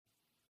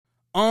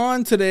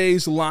On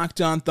today's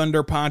Locked On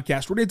Thunder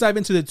podcast, we're going to dive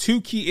into the two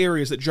key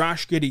areas that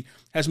Josh Giddey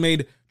has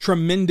made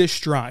tremendous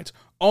strides.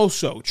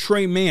 Also,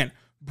 Tre Mann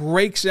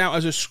breaks out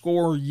as a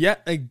scorer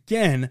yet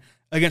again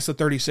against the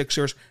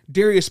 36ers.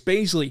 Darius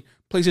Bazley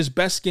plays his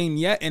best game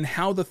yet, and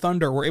how the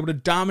Thunder were able to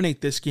dominate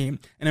this game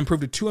and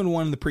improve to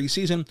 2-1 in the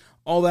preseason.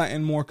 All that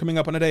and more coming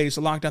up on today's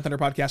Locked On Thunder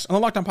podcast on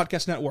the Locked On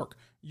Podcast Network,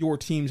 your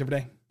teams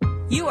every day.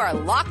 You are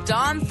Locked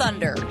On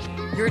Thunder,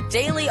 your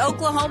daily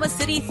Oklahoma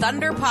City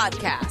Thunder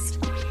podcast.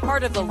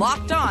 Part of the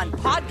Locked On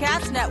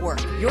Podcast Network,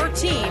 your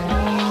team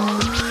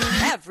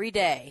every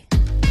day.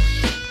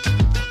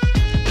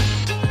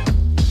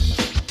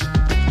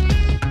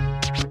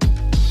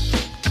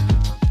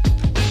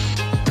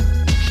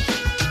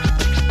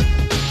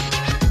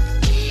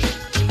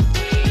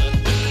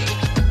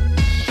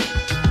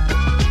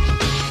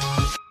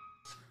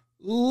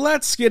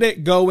 Let's get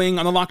it going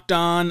on the Locked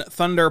On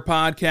Thunder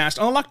podcast,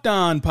 on the Locked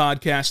On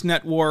Podcast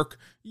Network,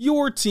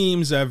 your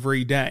teams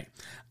every day.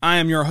 I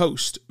am your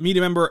host,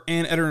 media member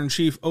and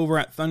editor-in-chief over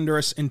at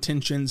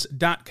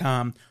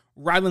ThunderousIntentions.com,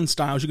 Rylan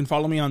Stiles. You can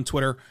follow me on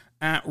Twitter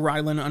at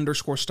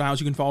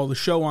Rylan_Stiles. You can follow the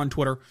show on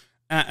Twitter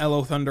at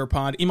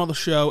LOThunderPod. Email the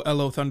show,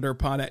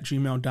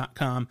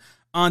 LOThunderPod@gmail.com.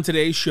 On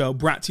today's show,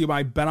 brought to you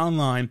by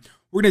BetOnline,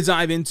 we're going to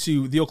dive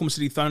into the Oklahoma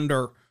City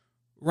Thunder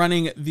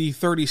running the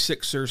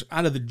 36ers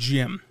out of the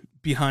gym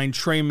behind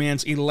Tre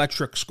Mann's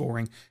electric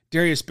scoring.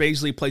 Darius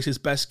Bazley plays his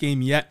best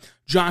game yet.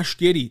 Josh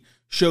Giddey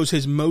shows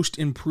his most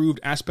improved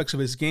aspects of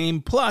his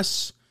game.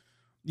 Plus,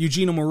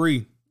 Eugene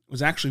Omoruyi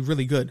was actually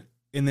really good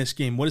in this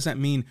game. What does that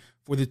mean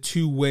for the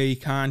two-way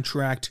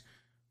contract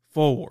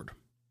forward?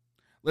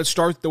 Let's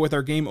start, though, with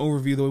our game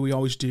overview the way we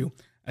always do,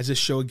 as this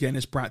show, again,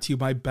 is brought to you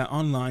by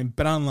BetOnline.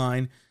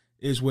 BetOnline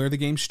is where the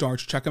game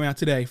starts. Check them out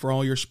today for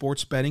all your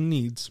sports betting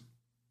needs.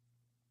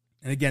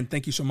 And again,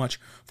 thank you so much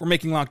for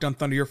making Locked On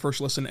Thunder your first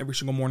listen every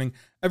single morning,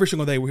 every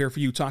single day. We're here for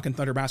you talking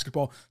Thunder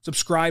basketball.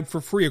 Subscribe for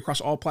free across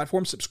all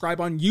platforms.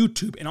 Subscribe on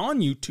YouTube. And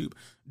on YouTube,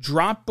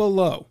 drop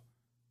below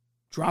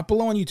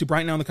on YouTube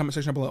right now in the comment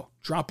section below.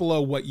 Drop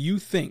below what you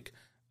think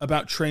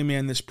about Tre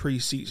Mann this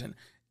preseason.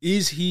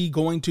 Is he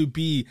going to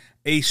be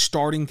a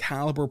starting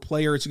caliber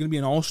player? Is he going to be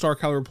an all-star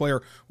caliber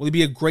player? Will he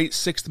be a great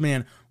sixth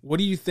man? What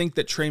do you think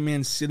that Tre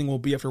Mann's ceiling will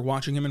be after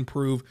watching him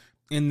improve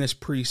in this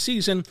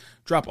preseason?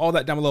 Drop all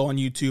that down below on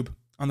YouTube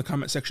on the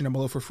comment section down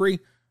below for free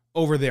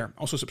over there.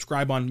 Also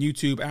subscribe on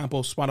YouTube,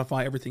 Apple,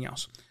 Spotify, everything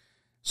else.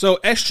 So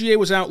SGA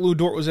was out, Lou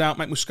Dort was out,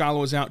 Mike Muscala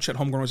was out, Chet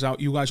Holmgren was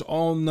out. You guys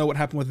all know what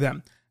happened with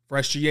them. For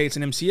SGA, it's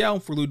an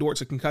MCL. For Lou Dort,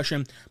 it's a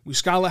concussion.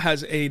 Muscala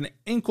has an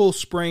ankle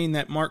sprain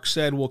that Mark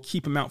said will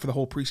keep him out for the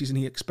whole preseason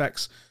he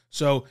expects.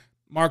 So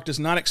Mark does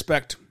not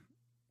expect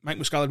Mike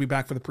Muscala to be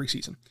back for the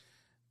preseason.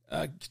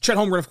 Chet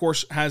Holmgren, of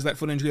course, has that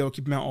foot injury that will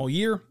keep him out all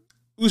year.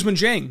 Ousmane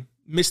Dieng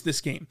missed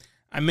this game.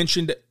 I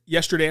mentioned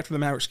yesterday after the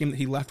Mavericks game that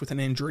he left with an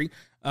injury.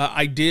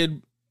 I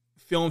did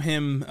film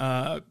him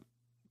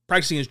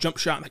practicing his jump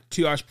shot like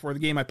 2 hours before the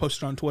game. I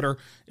posted on Twitter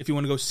if you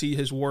want to go see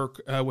his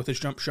work with his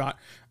jump shot.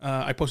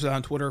 I posted that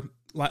on Twitter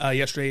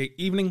yesterday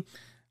evening.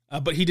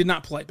 But he did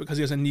not play because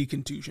he has a knee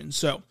contusion.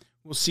 So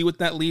we'll see what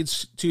that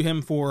leads to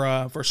him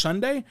for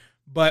Sunday.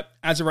 But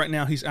as of right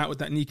now, he's out with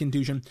that knee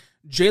contusion.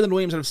 Jalen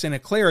Williams out of Santa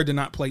Clara did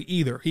not play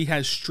either. He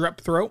has strep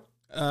throat.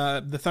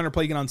 The Thunder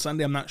play again on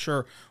Sunday. I'm not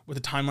sure what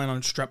the timeline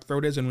on strep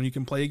throat is and when you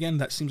can play again.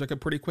 That seems like a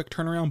pretty quick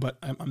turnaround, but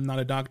I'm not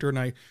a doctor, and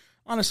I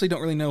honestly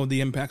don't really know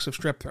the impacts of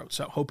strep throat,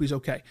 so hope he's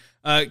okay.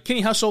 Kenny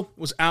Hustle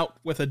was out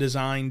with a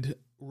designed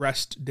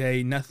rest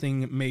day.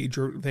 Nothing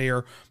major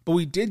there, but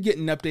we did get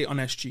an update on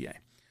SGA.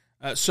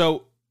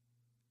 So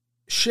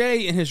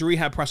Shea in his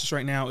rehab process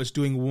right now is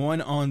doing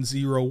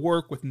 1-on-0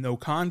 work with no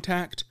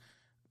contact.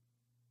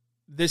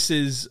 This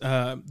is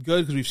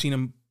good because we've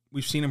seen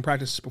him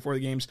practice before the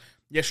games.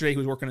 Yesterday, he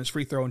was working his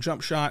free throw and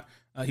jump shot.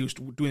 He was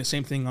doing the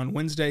same thing on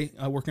Wednesday,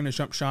 working his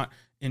jump shot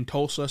in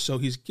Tulsa. So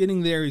he's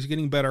getting there. He's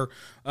getting better.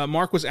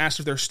 Mark was asked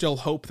if there's still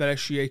hope that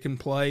SGA can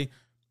play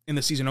in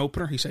the season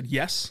opener. He said,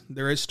 yes,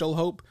 there is still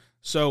hope.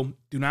 So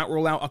do not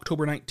rule out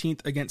October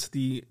 19th against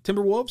the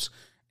Timberwolves.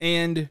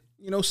 And,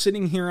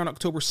 sitting here on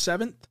October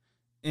 7th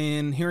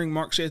and hearing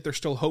Mark say that there's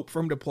still hope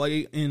for him to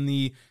play in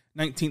the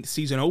 19th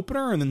season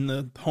opener, and then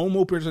the home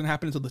opener doesn't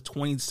happen until the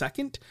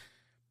 22nd,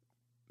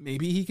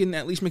 maybe he can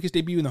at least make his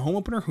debut in the home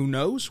opener. Who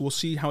knows? We'll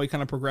see how he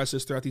kind of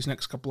progresses throughout these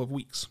next couple of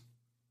weeks.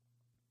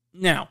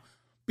 Now,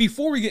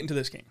 before we get into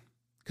this game,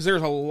 because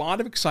there's a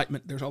lot of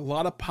excitement, there's a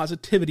lot of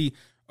positivity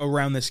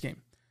around this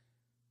game.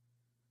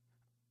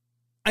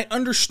 I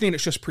understand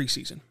it's just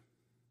preseason.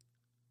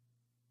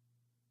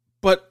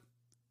 But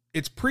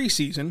it's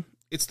preseason.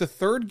 It's the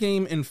third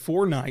game in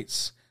 4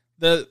 nights.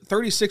 The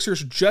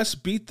 36ers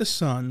just beat the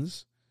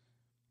Suns.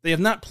 They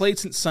have not played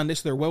since Sunday,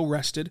 so they're well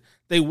rested.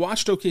 They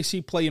watched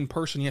OKC play in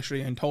person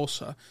yesterday in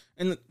Tulsa.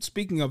 And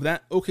speaking of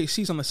that,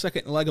 OKC's on the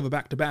second leg of a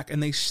back-to-back,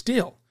 and they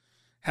still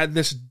had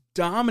this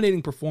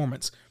dominating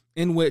performance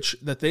in which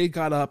that they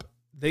got up,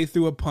 they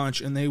threw a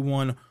punch, and they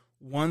won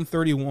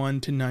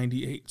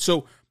 131-98.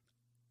 So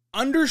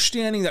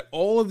understanding that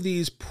all of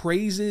these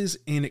praises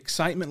and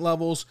excitement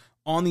levels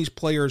on these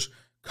players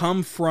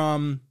come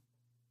from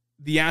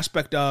the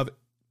aspect of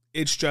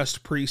it's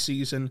just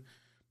preseason,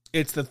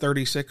 it's the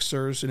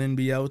 36ers, an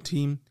NBL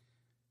team.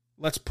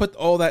 Let's put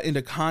all that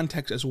into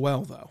context as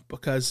well, though,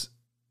 because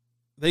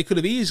they could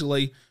have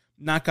easily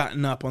not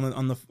gotten up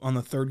on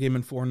the third game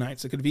in 4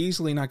 nights. They could have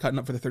easily not gotten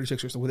up for the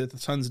 36ers the way that the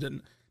Suns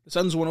didn't. The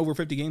Suns won over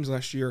 50 games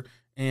last year,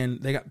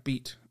 and they got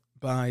beat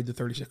by the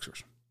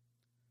 36ers.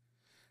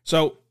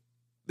 So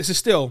this is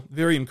still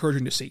very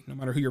encouraging to see, no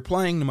matter who you're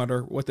playing, no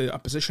matter what the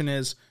opposition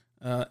is,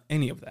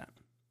 any of that.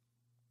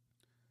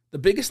 The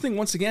biggest thing,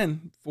 once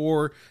again,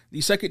 for the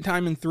second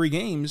time in 3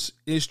 games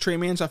is Tre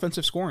Mann's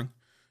offensive scoring.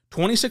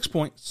 26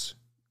 points,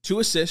 2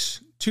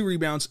 assists, 2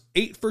 rebounds,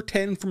 8 for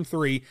 10 from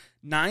 3,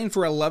 9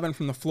 for 11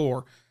 from the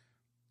floor.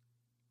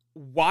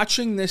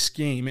 Watching this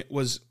game, it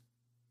was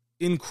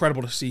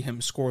incredible to see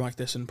him score like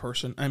this in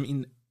person. I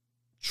mean,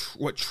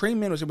 what Tre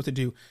Mann was able to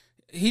do,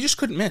 he just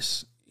couldn't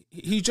miss.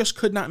 He just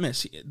could not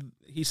miss.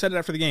 He said it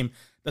after the game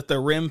that the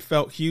rim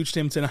felt huge to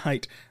him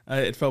tonight.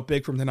 It felt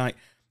big from tonight.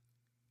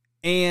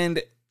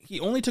 And he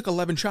only took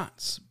 11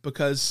 shots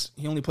because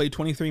he only played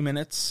 23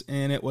 minutes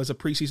and it was a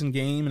preseason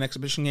game, an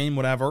exhibition game,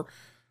 whatever.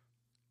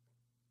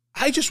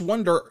 I just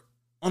wonder,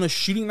 on a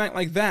shooting night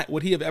like that,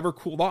 would he have ever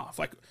cooled off?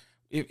 Like,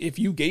 if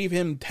you gave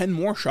him 10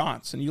 more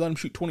shots and you let him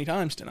shoot 20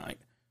 times tonight,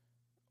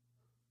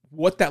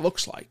 what that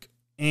looks like.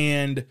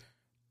 And,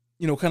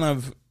 kind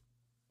of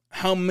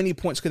how many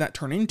points could that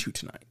turn into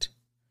tonight?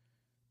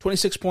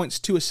 26 points,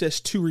 2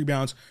 assists, 2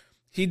 rebounds.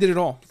 He did it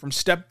all. From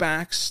step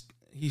backs,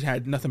 he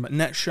had nothing but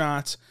net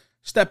shots,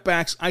 step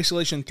backs,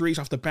 isolation threes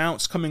off the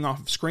bounce, coming off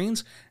of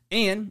screens.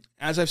 And,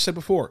 as I've said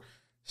before,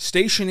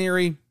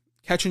 stationary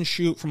catch and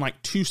shoot from like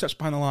 2 steps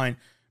behind the line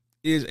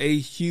is a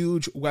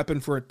huge weapon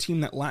for a team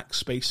that lacks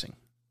spacing.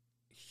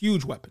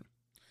 Huge weapon.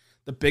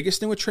 The biggest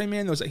thing with Tre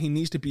Mann, though, is that he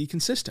needs to be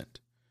consistent.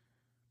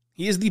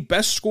 He is the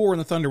best scorer in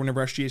the Thunder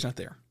whenever SGA is not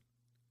there.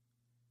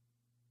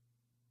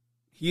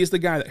 He is the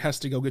guy that has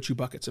to go get you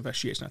buckets if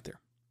SGA is not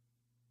there.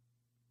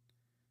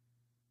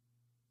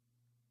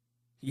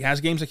 He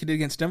has games like he did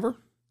against Denver.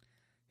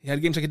 He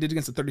had games like he did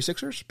against the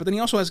 36ers, but then he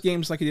also has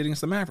games like he did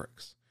against the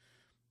Mavericks.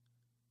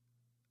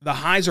 The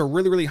highs are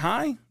really, really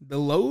high. The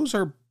lows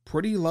are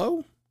pretty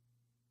low.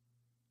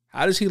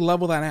 How does he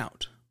level that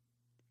out?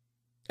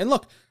 And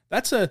look,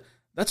 that's a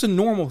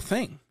normal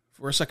thing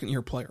for a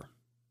second-year player.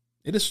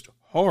 It is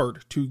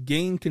hard to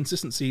gain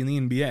consistency in the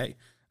NBA,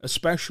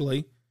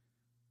 especially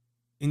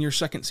in your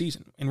second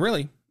season. And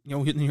really,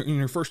 in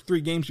your first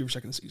 3 games of your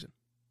second season.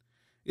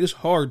 It is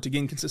hard to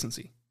gain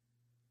consistency.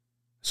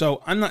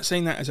 So I'm not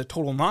saying that as a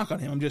total knock on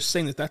him. I'm just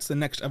saying that that's the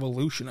next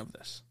evolution of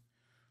this.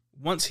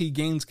 Once he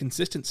gains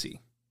consistency,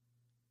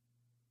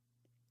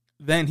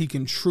 then he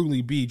can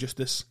truly be just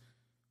this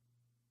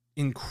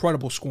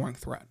incredible scoring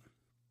threat.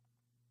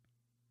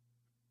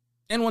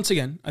 And once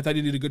again, I thought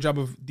he did a good job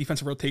of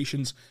defensive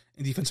rotations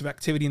and defensive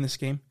activity in this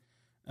game.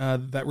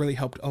 That really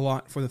helped a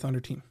lot for the Thunder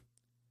team.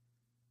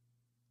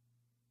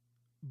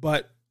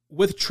 But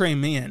with Tre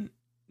Mann,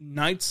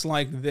 nights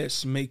like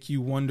this make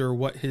you wonder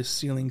what his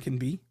ceiling can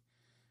be.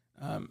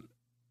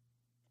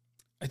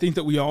 I think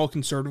that we all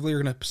conservatively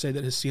are going to say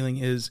that his ceiling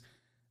is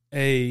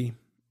an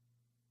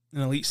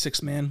elite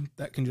 6-man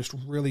that can just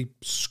really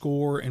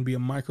score and be a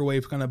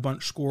microwave kind of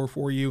bunch scorer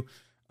for you.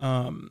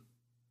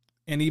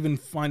 And even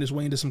find his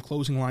way into some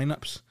closing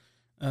lineups.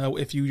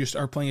 If you just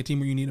are playing a team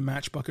where you need a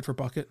match bucket for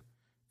bucket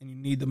and you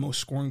need the most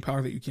scoring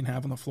power that you can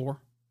have on the floor.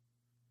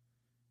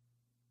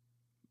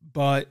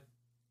 But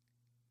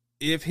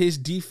if his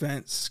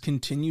defense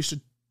continues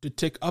to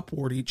tick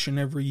upward each and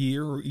every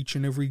year or each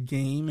and every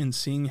game, and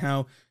seeing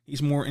how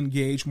he's more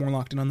engaged, more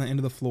locked in on the end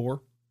of the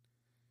floor,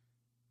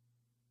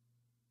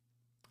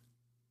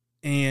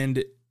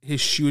 and his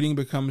shooting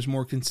becomes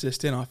more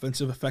consistent,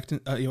 offensive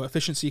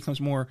efficiency becomes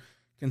more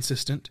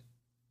consistent,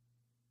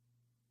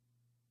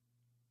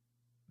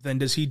 then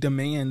does he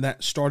demand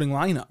that starting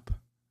lineup,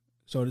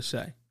 so to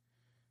say?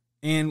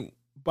 And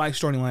by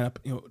starting lineup,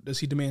 does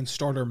he demand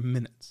starter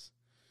minutes?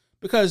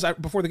 Because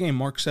before the game,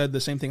 Mark said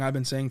the same thing I've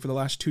been saying for the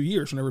last 2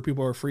 years. Whenever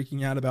people are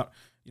freaking out about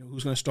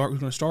who's going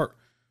to start,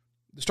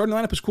 the starting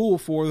lineup is cool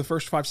for the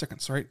first 5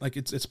 seconds, right? Like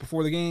it's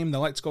before the game, the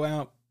lights go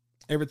out,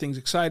 everything's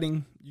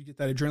exciting, you get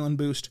that adrenaline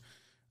boost.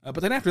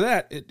 But then after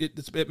that,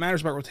 it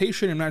matters about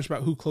rotation and matters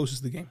about who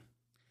closes the game.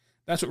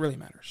 That's what really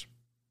matters.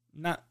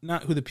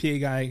 Not who the PA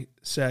guy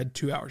said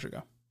 2 hours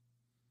ago.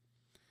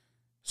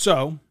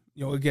 So,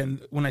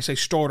 again, when I say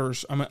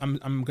starters,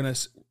 I'm going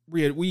to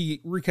we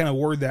kind of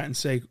word that and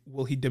say,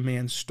 will he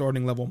demand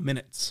starting level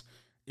minutes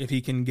if he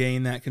can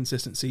gain that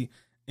consistency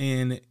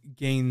and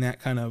gain that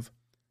kind of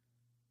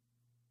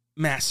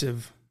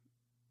massive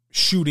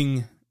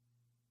shooting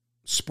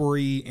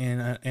spree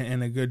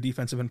and a good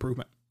defensive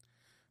improvement.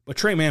 But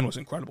Tre Mann was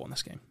incredible in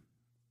this game.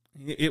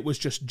 It was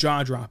just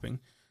jaw-dropping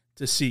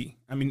to see.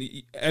 I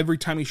mean, every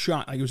time he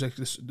shot, it was like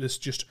this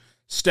just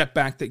step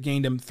back that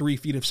gained him 3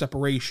 feet of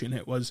separation.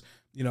 It was,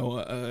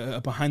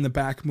 a behind the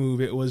back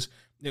move. It was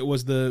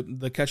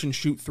the catch and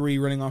shoot 3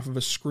 running off of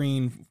a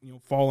screen,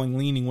 falling,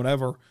 leaning,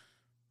 whatever.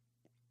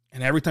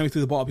 And every time he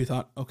threw the ball up, you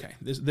thought, okay,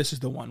 this is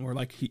the one where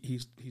like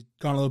he's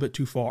gone a little bit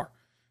too far.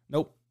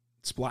 Nope,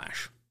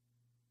 splash.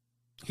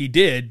 He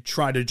did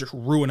try to just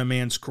ruin a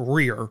man's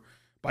career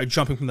by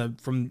jumping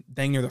from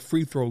dang near the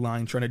free throw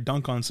line, trying to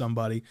dunk on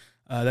somebody.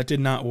 That did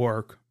not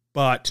work,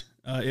 but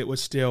it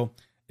was still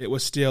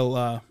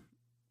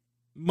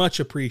much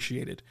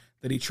appreciated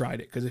that he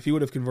tried it, because if he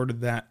would have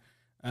converted that,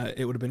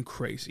 it would have been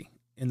crazy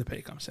in the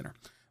Paycom Center.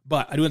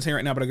 But I do want to say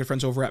right now about our good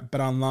friends over at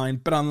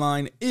BetOnline.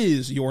 BetOnline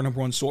is your number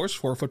one source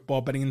for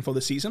football betting info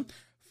this season.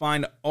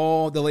 Find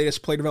all the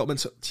latest play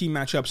developments, team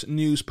matchups,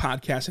 news,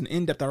 podcasts, and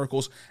in-depth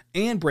articles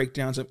and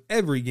breakdowns of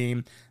every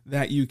game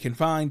that you can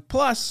find.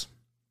 Plus,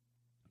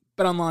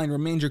 BetOnline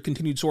remains your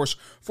continued source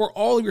for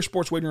all of your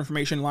sports wager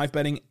information, live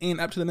betting,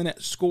 and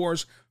up-to-the-minute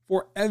scores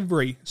for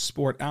every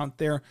sport out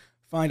there.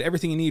 Find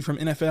everything you need from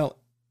NFL,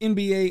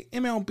 NBA,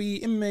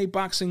 MLB, MMA,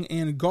 boxing,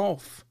 and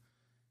golf.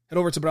 Head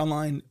over to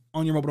BetOnline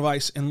on your mobile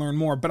device and learn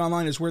more.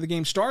 BetOnline is where the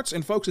game starts,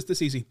 and folks, it's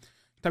this easy.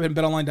 Type in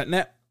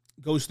betonline.net,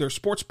 goes to their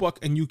sports book,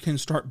 and you can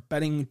start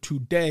betting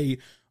today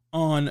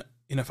on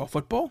NFL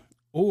football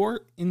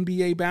or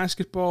NBA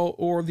basketball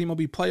or the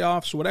MLB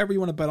playoffs. Whatever you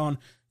want to bet on,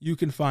 you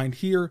can find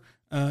here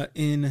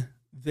in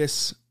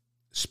this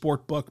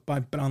sport book by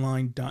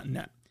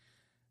betonline.net.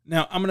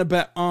 Now, I'm going to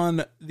bet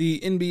on the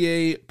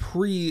NBA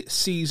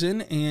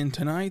preseason, and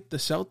tonight the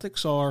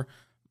Celtics are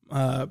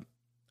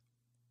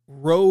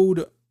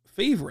road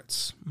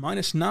favorites,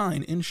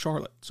 -9 in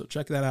Charlotte. So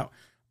check that out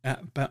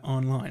at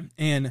BetOnline.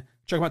 And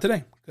check them out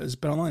today, because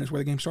BetOnline is where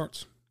the game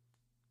starts.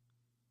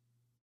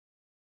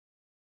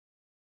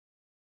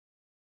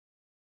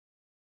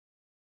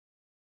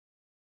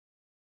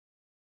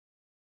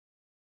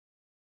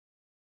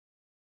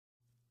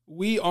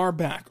 We are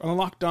back on the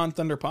Locked On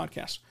Thunder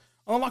podcast,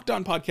 on the Locked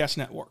On Podcast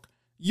Network,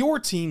 your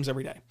teams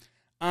every day.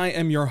 I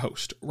am your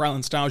host,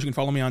 Rylan Stiles. You can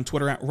follow me on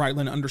Twitter at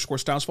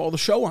Rylan_Stiles. Follow the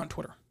show on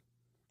Twitter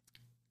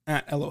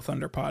at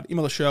LOThunderPod.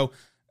 Email the show,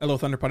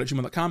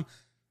 LOThunderPod@gmail.com.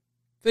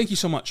 Thank you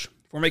so much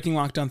for making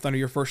Locked On Thunder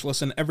your first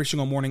listen every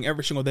single morning,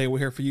 every single day. We're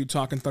here for you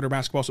talking Thunder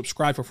basketball.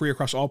 Subscribe for free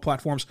across all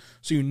platforms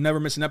so you never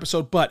miss an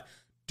episode. But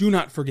do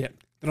not forget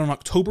that on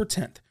October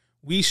 10th,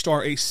 we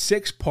start a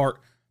 6-part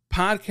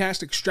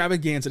podcast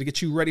extravaganza to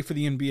get you ready for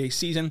the NBA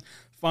season.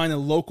 Find the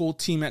local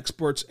team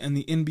experts and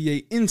the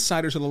NBA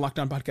insiders of the Locked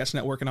On Podcast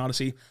Network and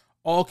Odyssey,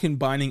 all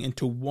combining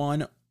into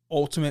one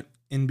ultimate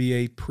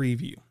NBA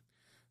preview.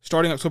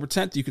 Starting October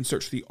 10th, you can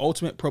search for the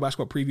Ultimate Pro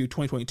Basketball Preview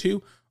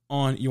 2022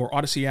 on your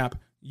Odyssey app,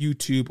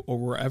 YouTube, or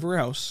wherever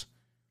else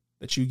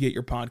that you get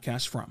your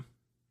podcast from.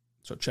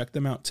 So check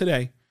them out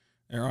today.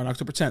 They're on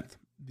October 10th,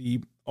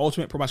 the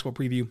Ultimate Pro Basketball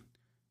Preview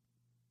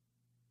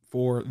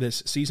for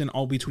this season.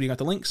 I'll be tweeting out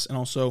the links, and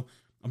also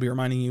I'll be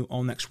reminding you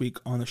all next week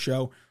on the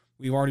show.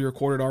 We've already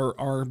recorded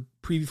our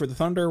preview for the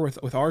Thunder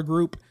with our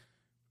group.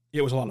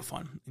 It was a lot of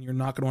fun, and you're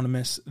not going to want to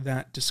miss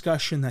that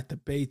discussion, that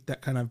debate,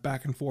 that kind of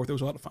back and forth. It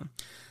was a lot of fun.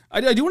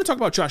 I do want to talk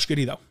about Josh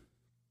Giddey, though.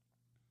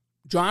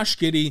 Josh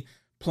Giddey,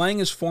 playing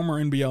his former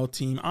NBL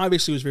team,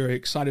 obviously was very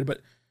excited,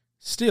 but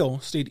still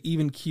stayed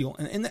even keel.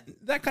 And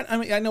that kind of, I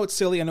mean, I know it's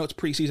silly, I know it's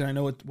preseason, I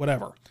know it's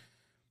whatever.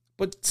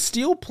 But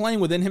still playing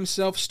within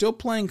himself, still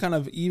playing kind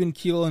of even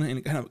keel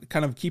and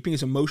kind of keeping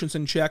his emotions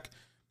in check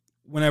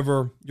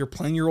whenever you're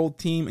playing your old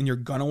team and you're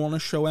going to want to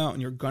show out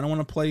and you're going to want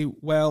to play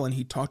well. And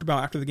he talked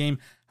about after the game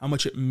how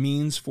much it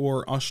means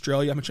for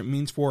Australia, how much it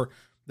means for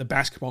the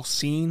basketball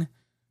scene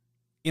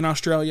in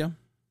Australia.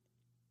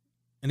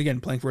 And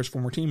again, playing for his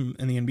former team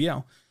in the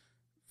NBL.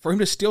 For him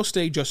to still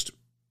stay just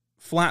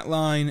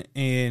flatline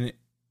and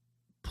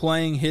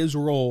playing his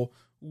role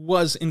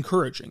was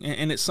encouraging.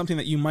 And it's something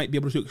that you might be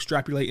able to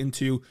extrapolate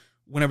into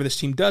whenever this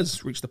team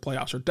does reach the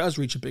playoffs or does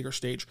reach a bigger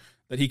stage,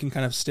 that he can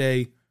kind of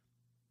stay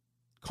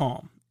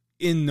calm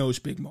in those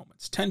big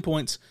moments. 10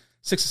 points,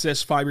 6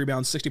 assists, 5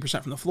 rebounds,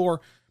 60% from the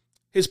floor.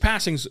 His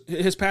passing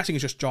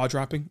is just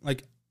jaw-dropping.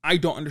 Like, I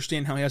don't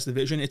understand how he has the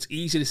vision. It's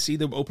easy to see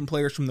the open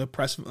players from the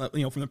press, from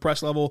the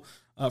press level,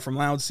 from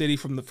Loud City,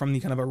 from the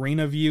kind of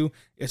arena view.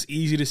 It's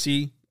easy to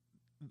see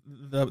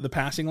the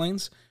passing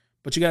lanes,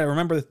 but you got to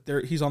remember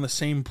that he's on the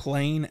same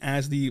plane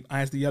as the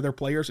other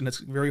players, and it's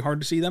very hard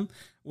to see them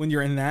when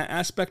you're in that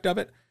aspect of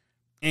it.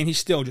 And he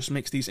still just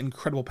makes these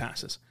incredible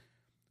passes.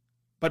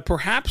 But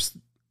perhaps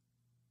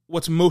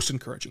what's most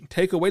encouraging,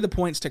 take away the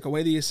points, take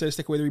away the assists,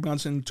 take away the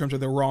rebounds in terms of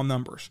the raw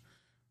numbers.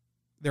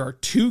 There are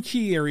 2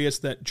 key areas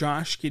that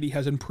Josh Giddey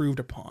has improved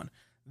upon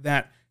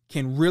that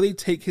can really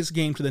take his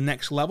game to the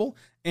next level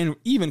and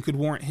even could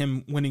warrant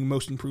him winning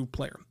Most Improved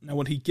Player. Now,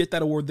 would he get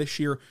that award this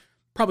year?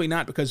 Probably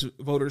not, because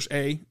voters,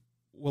 A,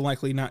 will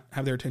likely not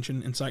have their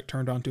attention and sight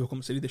turned on to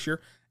Oklahoma City this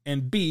year,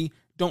 and B,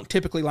 don't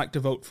typically like to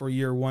vote for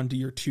year 1 to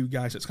year 2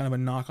 guys. It's kind of a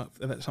knock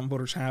that some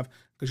voters have,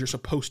 because you're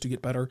supposed to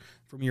get better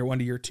from year 1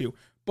 to year 2.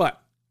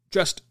 But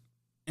just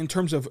in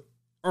terms of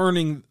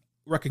earning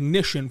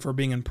recognition for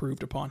being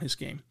improved upon his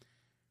game,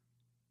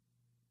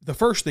 the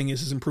first thing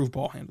is his improved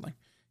ball handling.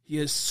 He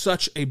is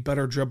such a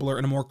better dribbler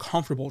and a more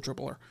comfortable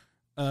dribbler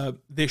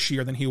this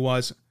year than he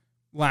was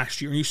last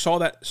year. And you saw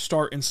that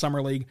start in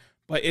Summer League,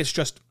 but it's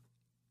just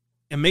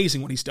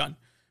amazing what he's done.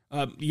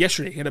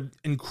 Yesterday, he had an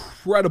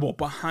incredible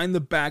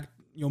behind-the-back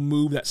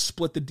move that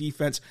split the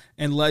defense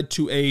and led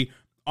to a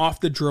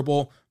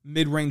off-the-dribble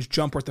mid-range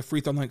jumper at the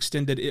free throw line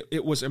extended.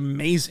 It was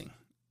amazing.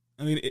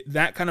 I mean,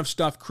 that kind of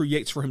stuff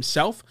creates for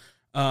himself,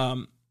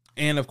 and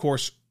of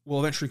course, will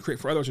eventually create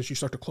for others as you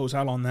start to close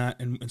out on that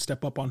and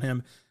step up on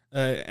him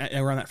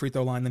around that free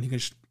throw line. Then he can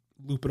just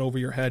loop it over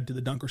your head to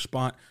the dunker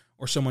spot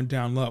or someone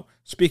down low.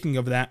 Speaking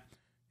of that,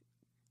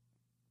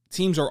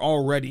 teams are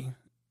already,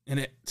 and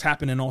it's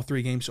happened in all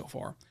 3 games so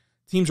far,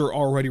 teams are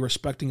already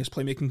respecting his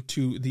playmaking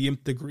to the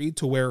nth degree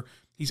to where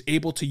he's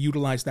able to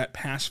utilize that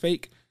pass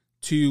fake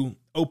to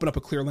open up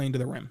a clear lane to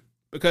the rim.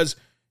 Because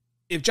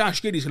if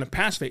Josh Giddey's going to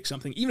pass fake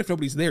something, even if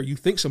nobody's there, you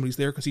think somebody's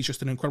there because he's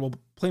just an incredible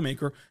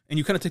playmaker, and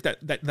you kind of take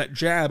that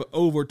jab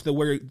over to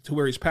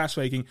where he's pass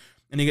faking,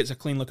 and he gets a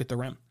clean look at the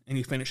rim, and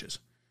he finishes.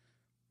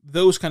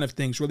 Those kind of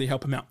things really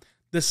help him out.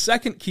 The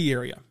second key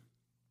area,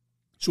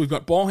 so we've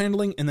got ball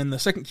handling, and then the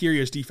second key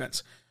area is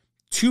defense.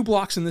 2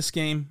 blocks in this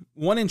game,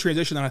 one in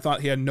transition that I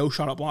thought he had no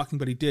shot at blocking,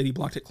 but he did. He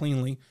blocked it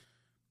cleanly.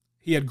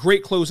 He had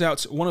great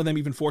closeouts. One of them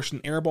even forced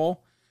an air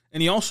ball.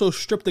 And he also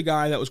stripped the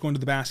guy that was going to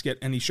the basket,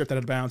 and he stripped that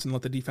out of bounds and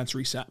let the defense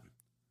reset.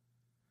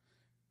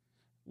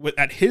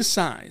 At his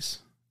size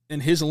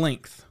and his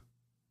length,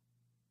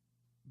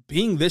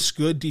 being this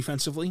good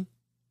defensively,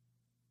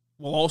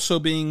 while also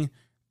being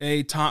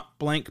a top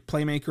blank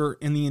playmaker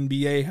in the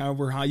NBA,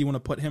 however high you want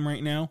to put him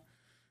right now,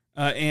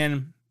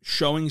 and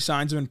showing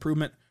signs of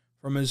improvement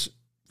from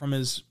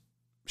his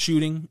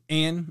shooting,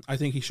 and I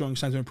think he's showing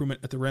signs of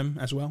improvement at the rim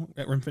as well,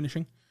 at rim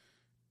finishing.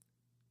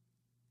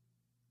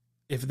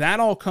 If that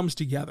all comes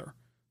together,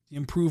 the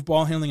improved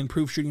ball handling,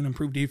 improved shooting, and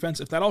improved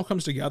defense, if that all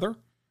comes together,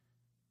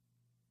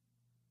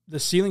 the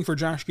ceiling for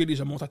Josh Giddey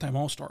is a multi-time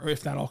All-Star,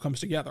 if that all comes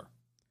together.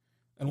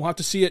 And we'll have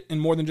to see it in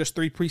more than just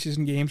 3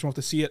 preseason games. We'll have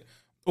to see it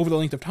over the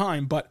length of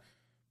time, but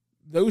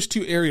those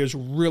 2 areas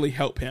really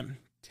help him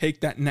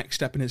take that next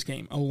step in his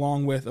game,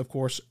 along with, of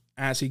course,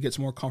 as he gets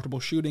more comfortable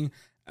shooting,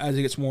 as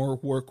he gets more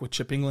work with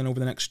Chip England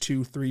over the next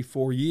 2, 3,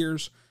 4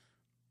 years.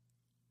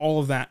 All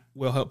of that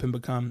will help him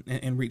become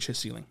and reach his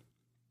ceiling.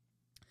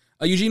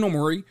 Eugene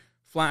Omoruyi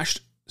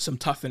flashed some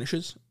tough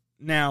finishes.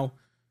 Now,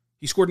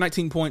 he scored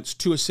 19 points,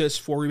 2 assists,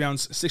 4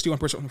 rebounds,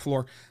 61% on the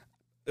floor.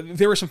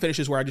 There were some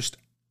finishes where I just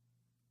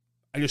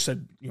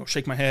said,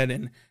 shake my head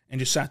and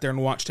just sat there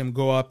and watched him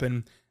go up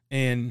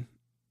and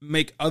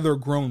make other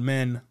grown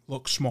men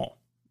look small.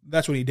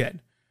 That's what he did.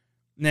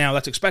 Now,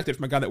 that's expected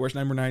from a guy that wears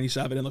number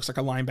 97 and looks like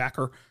a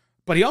linebacker.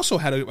 But he also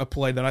had a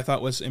play that I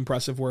thought was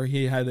impressive where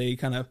he had a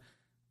kind of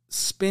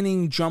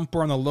spinning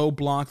jumper on the low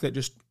block that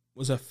just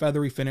was a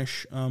feathery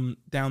finish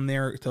down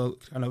there to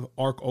kind of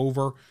arc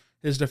over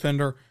his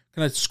defender.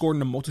 Kind of scored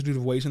in a multitude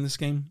of ways in this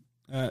game.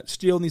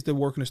 Steele needs to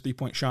work on his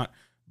 3-point shot,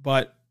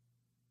 but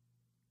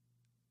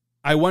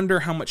I wonder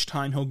how much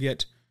time he'll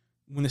get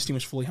when this team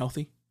is fully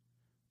healthy.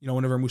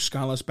 Whenever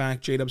Muscala's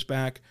back, J-Dub's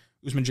back,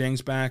 Ousmane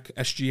Dieng's back,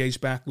 SGA's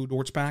back, Lou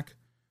Dort's back,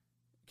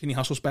 Kenny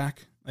Hustle's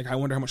back. I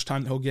wonder how much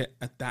time he'll get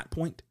at that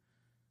point.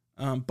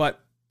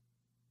 But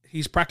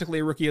he's practically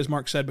a rookie, as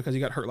Mark said, because he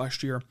got hurt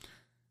last year.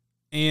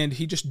 And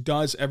he just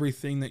does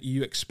everything that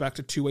you expect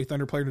a two-way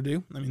Thunder player to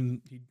do. I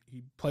mean,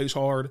 he plays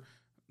hard.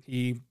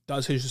 He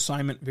does his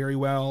assignment very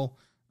well.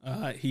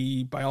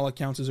 He, by all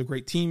accounts, is a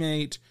great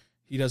teammate.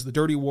 He does the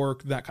dirty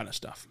work, that kind of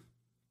stuff.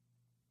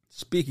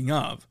 Speaking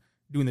of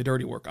doing the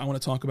dirty work, I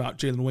want to talk about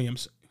Jalen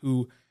Williams,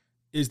 who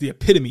is the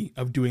epitome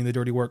of doing the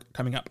dirty work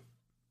coming up.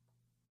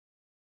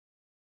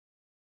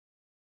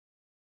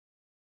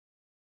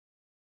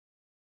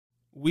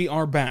 We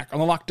are back on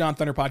the Locked On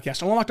Thunder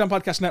podcast, on the Locked On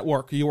Podcast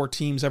Network, your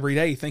teams every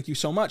day. Thank you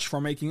so much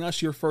for making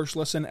us your first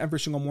listen every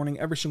single morning,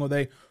 every single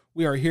day.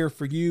 We are here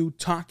for you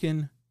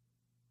talking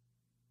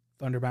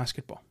Thunder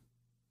basketball.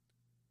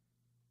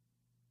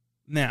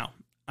 Now,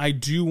 I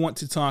do want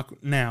to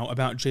talk now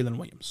about Jalen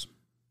Williams.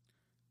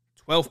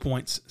 12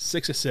 points,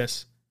 6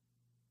 assists,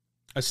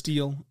 a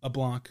steal, a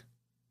block.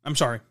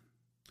 12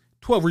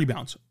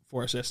 rebounds,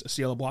 4 assists, a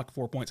steal, a block,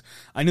 4 points.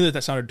 I knew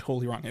that sounded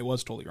totally wrong. It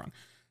was totally wrong.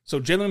 So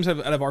Jalen Williams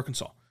out of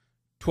Arkansas,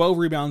 12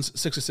 rebounds,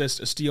 6 assists,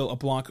 a steal, a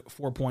block,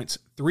 4 points,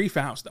 3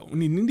 fouls, though.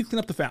 We need to clean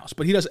up the fouls,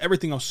 but he does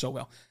everything else so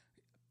well.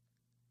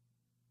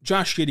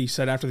 Josh Giddey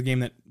said after the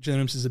game that Jalen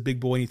Williams is a big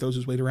boy and he throws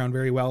his weight around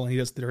very well and he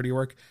does the dirty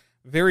work.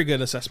 Very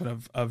good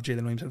assessment of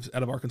Jalen Williams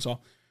out of Arkansas.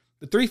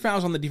 The 3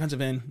 fouls on the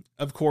defensive end,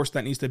 of course,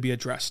 that needs to be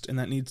addressed and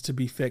that needs to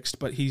be fixed,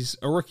 but he's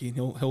a rookie and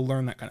he'll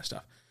learn that kind of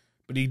stuff.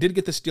 But he did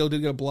get the steal,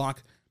 did get a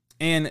block,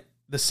 and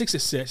the 6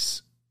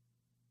 assists,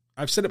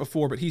 I've said it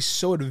before, but he's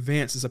so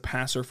advanced as a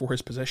passer for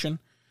his position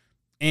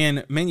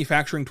and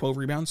manufacturing 12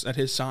 rebounds at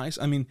his size.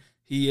 I mean,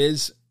 he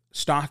is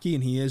stocky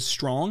and he is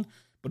strong,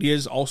 but he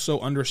is also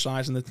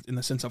undersized in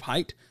the sense of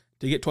height.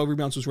 To get 12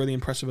 rebounds was really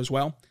impressive as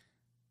well.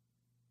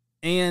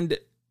 And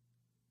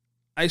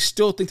I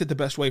still think that the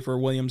best way for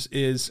Williams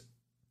is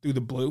through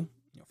the blue.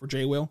 For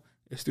J. Will,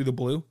 is through the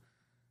blue.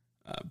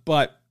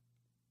 But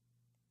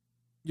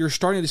you're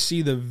starting to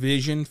see the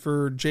vision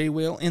for J.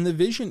 Will, and the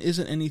vision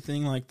isn't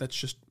anything like that's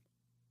just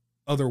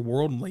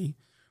otherworldly.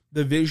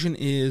 The vision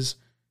is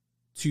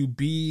to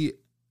be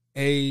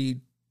a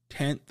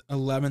 10th,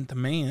 11th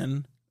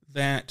man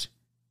that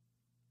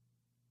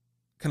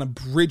kind of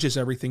bridges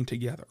everything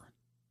together.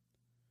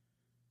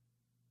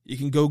 He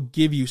can go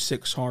give you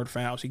 6 hard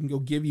fouls. He can go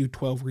give you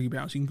 12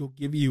 rebounds. He can go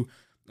give you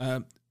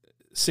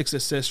 6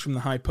 assists from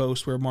the high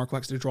post where Mark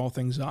likes to draw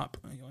things up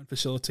and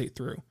facilitate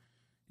through.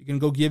 He can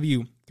go give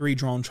you 3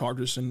 drawn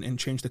charges and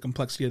change the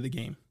complexity of the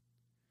game.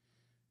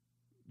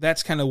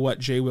 That's kind of what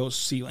Jay Will's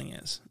ceiling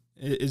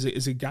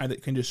is a guy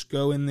that can just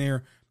go in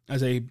there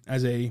as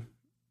a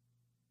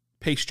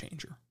pace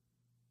changer.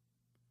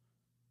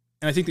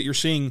 And I think that you're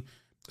seeing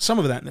some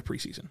of that in the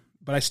preseason,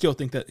 but I still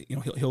think that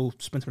he'll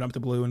spend some time at the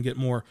Blue and get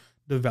more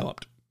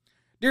developed.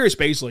 Darius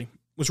Bazley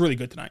was really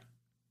good tonight.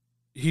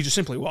 He just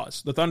simply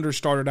was. The Thunder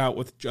started out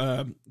with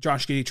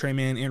Josh Giddey, Trey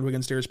Mann, Aaron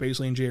Wiggins, Darius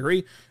Bazley, and J.R.E.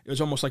 It was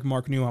almost like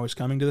Mark knew I was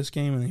coming to this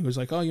game, and he was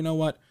like, "Oh, you know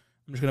what?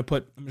 I'm just gonna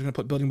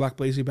put Building Block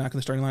Bazley back in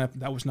the starting lineup."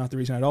 That was not the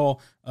reason at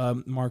all.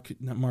 Mark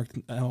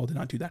at all did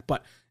not do that,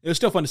 but it was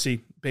still fun to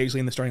see Bazley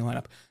in the starting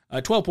lineup.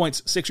 12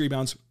 points, 6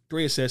 rebounds,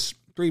 3 assists,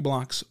 3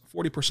 blocks,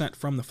 40%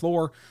 from the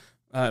floor.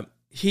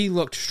 He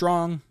looked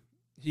strong.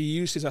 He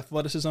used his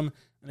athleticism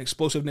and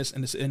explosiveness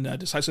and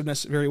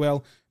decisiveness very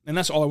well, and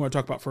that's all I want to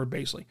talk about for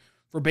Bazley.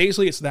 For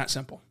Bazley, it's that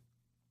simple.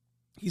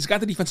 He's got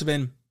the defensive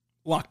end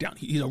locked down.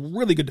 He's a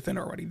really good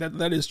defender already.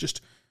 That is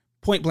just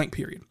point blank,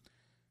 period.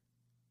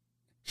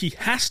 He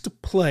has to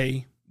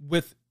play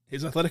with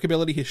his athletic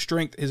ability, his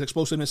strength, his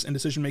explosiveness, and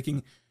decision-making.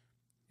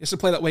 He has to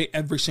play that way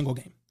every single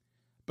game.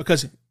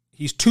 Because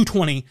he's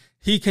 220,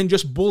 he can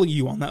just bully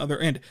you on that other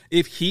end.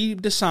 If he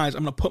decides,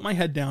 I'm going to put my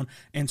head down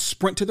and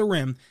sprint to the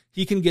rim,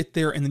 he can get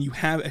there, and then you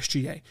have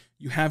SGA,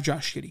 you have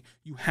Josh Giddey,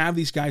 you have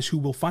these guys who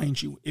will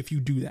find you if you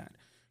do that.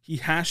 He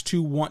has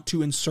to want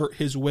to insert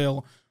his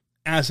will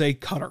as a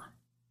cutter.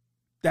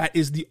 That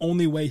is the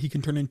only way he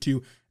can turn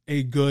into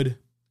a good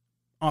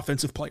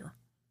offensive player.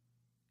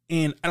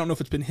 And I don't know if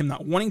it's been him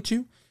not wanting to.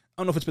 I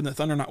don't know if it's been the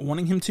Thunder not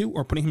wanting him to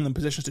or putting him in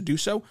positions to do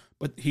so,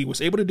 but he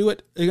was able to do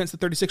it against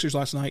the 36ers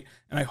last night,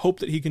 and I hope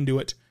that he can do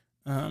it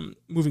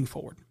moving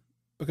forward,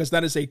 because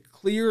that is a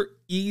clear,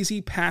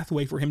 easy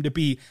pathway for him to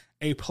be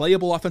a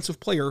playable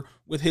offensive player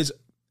with his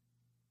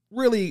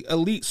really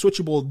elite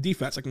switchable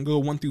defense that can go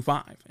 1 through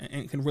 5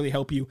 and can really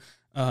help you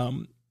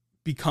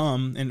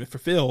become and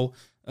fulfill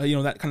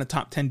that kind of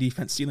top 10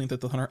 defense ceiling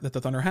that the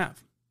Thunder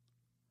have.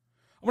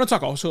 I want to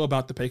talk also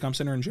about the Paycom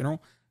Center in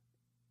general.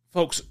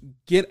 Folks,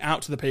 get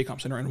out to the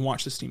Paycom Center and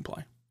watch this team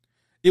play.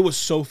 It was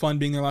so fun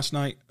being there last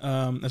night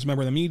as a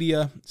member of the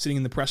media, sitting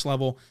in the press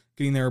level,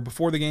 getting there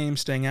before the game,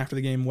 staying after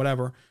the game,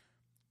 whatever.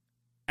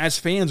 As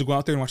fans, go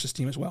out there and watch this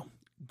team as well.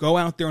 Go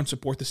out there and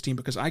support this team,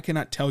 because I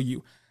cannot tell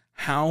you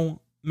how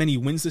many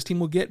wins this team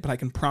will get, but I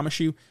can promise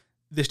you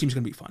this team's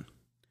going to be fun.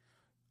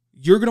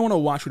 You're going to want to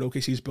watch what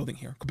OKC is building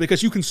here,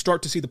 because you can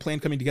start to see the plan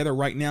coming together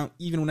right now,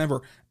 even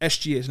whenever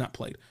SGA is not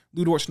played.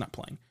 Lu Dort's not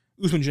playing.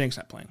 Usman Jang's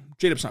not playing.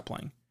 J-Dub's not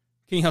playing.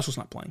 Kenny Hustle's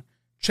not playing.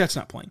 Chet's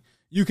not playing.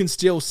 You can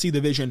still see the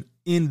vision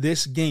in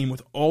this game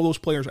with all those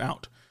players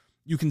out.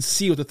 You can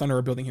see what the Thunder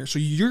are building here. So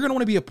you're going to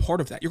want to be a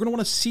part of that. You're going to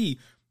want to see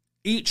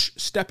each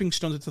stepping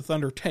stone that the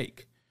Thunder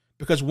take.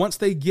 Because once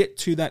they get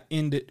to that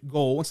end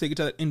goal, once they get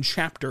to that end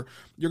chapter,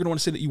 you're going to want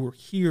to say that you were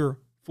here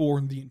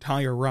for the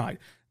entire ride.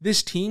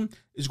 This team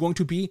is going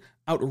to be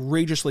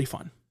outrageously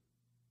fun.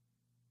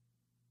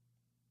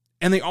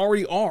 And they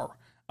already are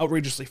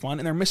outrageously fun,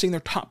 and they're missing their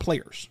top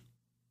players.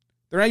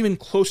 They're not even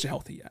close to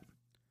healthy yet.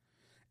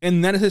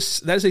 And that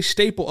is a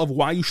staple of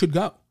why you should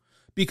go.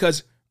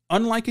 Because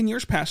unlike in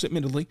years past,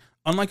 admittedly,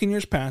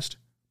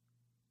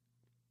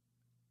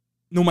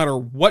 no matter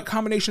what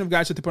combination of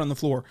guys that they put on the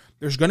floor,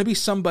 there's going to be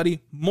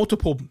somebody,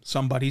 multiple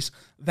somebodies,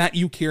 that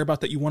you care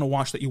about, that you want to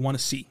watch, that you want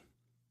to see,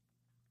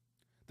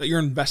 that you're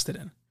invested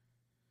in.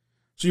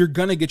 So you're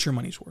going to get your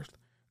money's worth.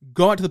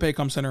 Go out to the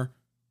Paycom Center,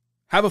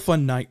 have a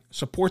fun night,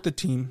 support the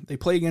team. They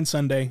play again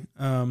Sunday.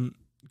 Go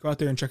out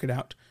there and check it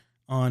out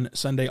on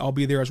Sunday. I'll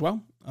be there as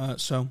well.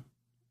 So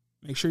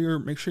make sure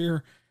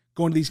you're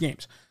going to these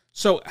games.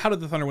 So how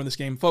did the Thunder win this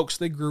game? Folks,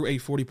 they grew a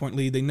 40-point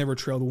lead. They never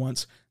trailed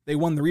once. They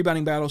won the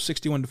rebounding battle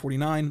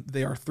 61-49.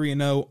 They are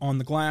 3-0 on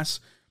the glass.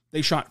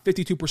 They shot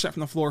 52%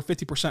 from the floor,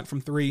 50% from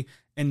 3,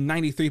 and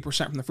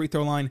 93% from the free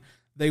throw line.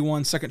 They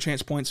won second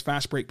chance points,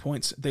 fast break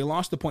points. They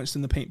lost the points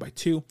in the paint by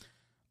 2.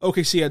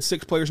 OKC had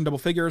 6 players in double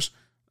figures.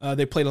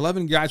 They played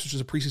 11 guys, which is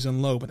a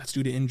preseason low, but that's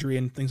due to injury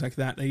and things like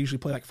that. They usually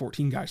play like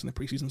 14 guys in the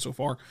preseason so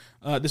far.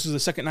 This is the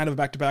second night of a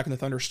back-to-back, and the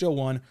Thunder still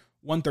won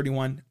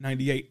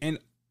 131-98. And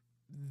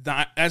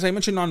that, as I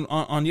mentioned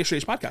on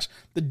yesterday's podcast,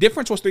 the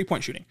difference was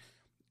 3-point shooting.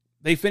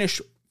 They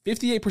finished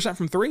 58%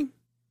 from 3.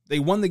 They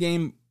won the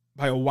game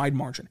by a wide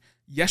margin.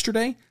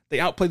 Yesterday, they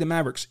outplayed the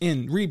Mavericks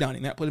in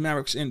rebounding. They outplayed the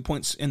Mavericks in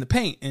points in the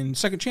paint, in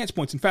second chance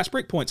points, and fast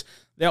break points.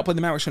 They outplayed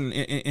the Mavericks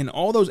in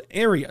all those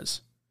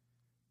areas.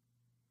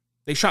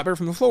 They shot better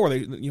from the floor.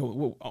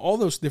 All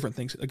those different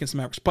things against the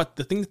Mavericks. But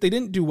the thing that they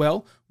didn't do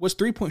well was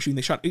 3-point shooting.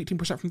 They shot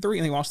 18% from 3,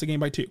 and they lost the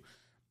game by 2.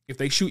 If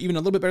they shoot even a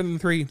little bit better than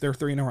 3, they're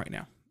 3-0 right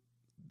now.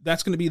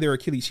 That's going to be their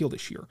Achilles heel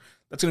this year.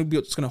 That's going to be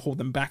what's going to hold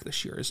them back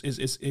this year.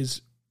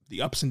 Is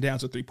the ups and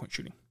downs of 3-point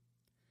shooting.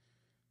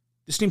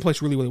 This team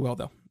plays really, really well,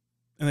 though.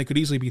 And they could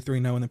easily be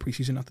 3-0 in the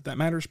preseason. Not that that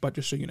matters, but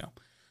just so you know.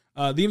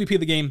 The MVP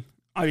of the game,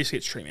 obviously,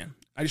 it's Tre Mann.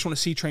 I just want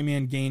to see Tre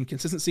Mann gain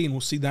consistency, and we'll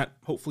see that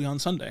hopefully on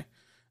Sunday.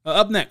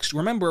 Up next,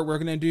 remember, we're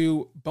going to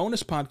do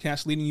bonus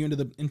podcasts leading you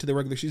into the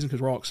regular season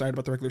because we're all excited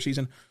about the regular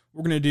season.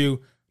 We're going to do,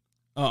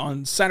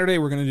 on Saturday,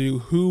 we're going to do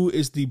who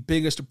is the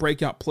biggest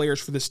breakout players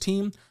for this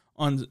team.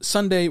 On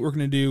Sunday, we're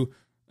going to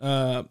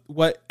do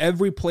what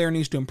every player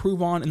needs to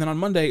improve on. And then on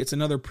Monday, it's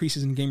another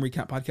preseason game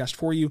recap podcast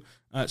for you.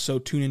 So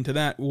tune into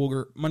that. We'll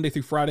go Monday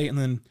through Friday and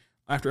then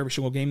after every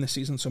single game this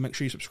season. So make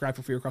sure you subscribe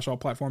for free across all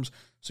platforms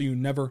so you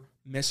never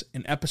miss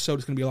an episode.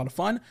 It's going to be a lot of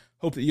fun.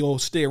 Hope that you'll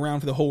stay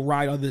around for the whole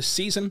ride of this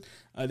season.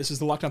 This is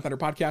the Locked On Thunder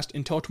podcast.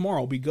 Until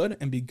tomorrow, be good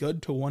and be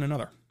good to one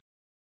another.